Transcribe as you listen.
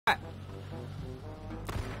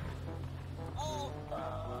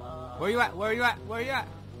Where you at? Where you at? Where you at?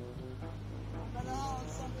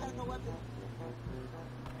 Some kind of weapon.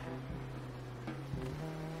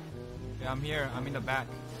 Yeah, I'm here. I'm in the back.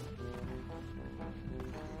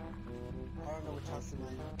 I don't know which house am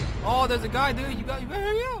I. Oh, there's a guy, dude. You better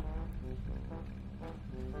hurry up.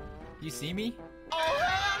 You see me?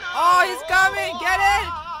 Oh, he's coming! Get in!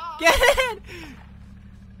 Get in!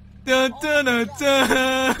 Dun dun dun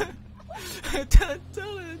dun! Dun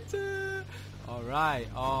dun dun! Alright,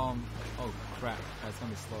 oh crap. That's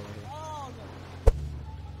gonna be slow right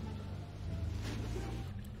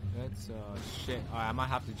here. That's shit. Alright, I might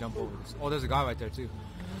have to jump over this. Oh, there's a guy right there too.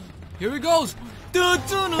 Here he goes! Dun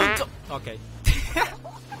dun dun dun! Okay.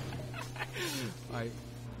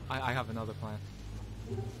 I have another plan.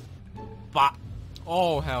 Bah!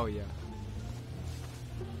 Oh hell yeah.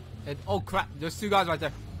 Oh crap, there's two guys right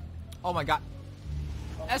there. Oh my god.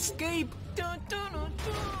 Escape! Dun, dun, dun,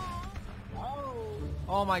 dun.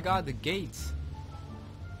 Oh my god, the gates.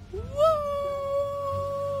 Woo!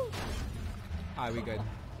 Alright, we good.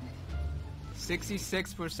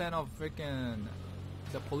 66% of freaking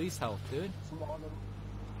the police health, dude.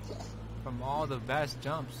 From all the best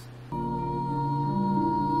jumps.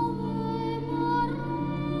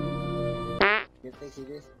 You think he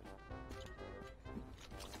did?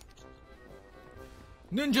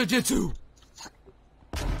 Ninja Jitsu!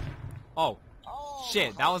 Oh.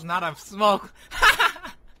 Shit, that was not a smoke.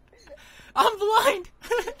 I'm blind!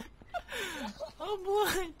 I'm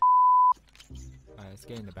blind! Alright, let's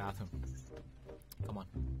get in the bathroom. Come on.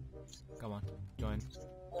 Come on. Join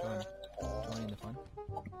in the fun.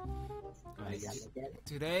 Alright,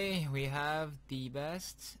 today we have the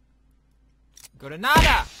best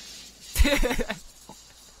Granada!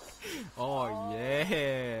 Oh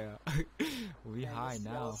yeah! We high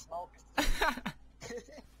now.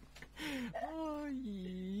 Oh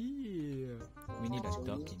yeah! We need a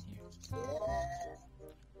duck in here.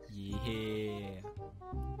 Yeah!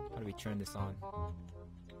 How do we turn this on?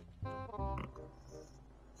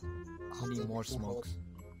 We need more smokes.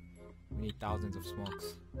 We need thousands of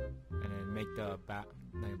smokes, and then make the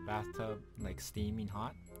bathtub like steaming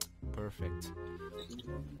hot. Perfect.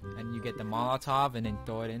 And you get the Molotov and then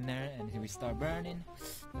throw it in there, and we start burning.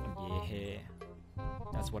 Yeah,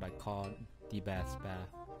 that's what I call the best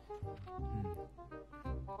bath.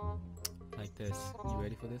 Like this. You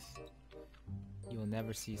ready for this? You will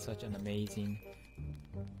never see such an amazing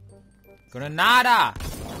Granada!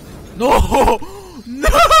 No! No!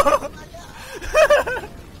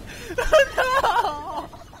 No!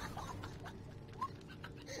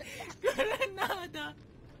 Granada!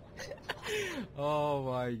 Oh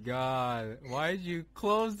my god. Why'd you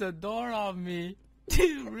close the door on me?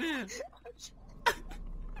 Dude, Rip.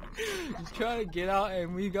 You trying to get out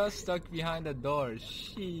and we got stuck behind the door.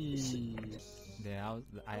 Sheesh. Yeah,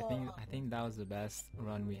 I think that was the best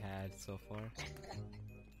run we had so far.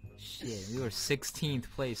 Shit, we were 16th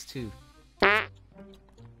place too.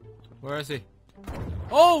 Where is he?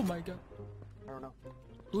 Oh my god. I don't know.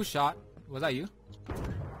 Who shot? Was that you? I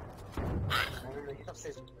don't know. He's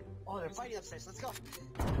upstairs. Oh, they're fighting upstairs. Let's go.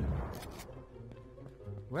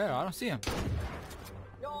 Where? I don't see him.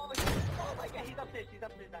 Yo, oh my god, he's upstairs. He's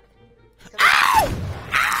upstairs now.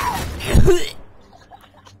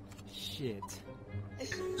 Shit.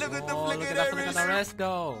 Look at Oh, look at the rest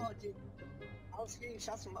go. Oh, dude. I was hearing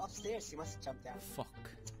shots from upstairs. He must have jumped down. Fuck.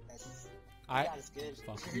 That is good.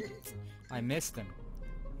 Fuck. I missed him.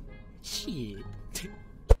 Shit.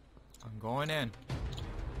 I'm going in.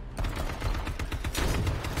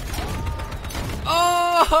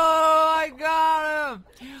 Oh, I got him!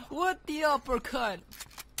 With the uppercut.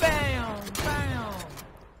 Bam! Bam!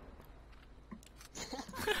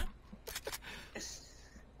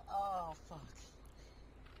 Oh, fuck.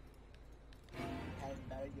 Has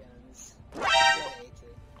better guns.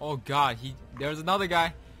 Oh god, there's another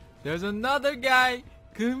guy. There's another guy.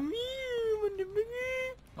 Come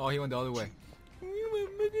here. Oh, he went the other way.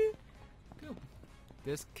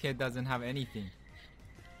 This kid doesn't have anything.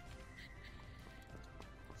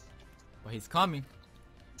 But he's coming.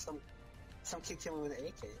 Some kid killed me with an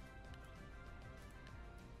AK.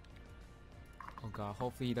 Oh god,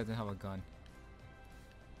 hopefully he doesn't have a gun.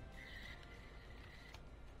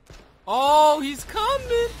 Oh, he's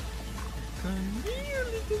coming!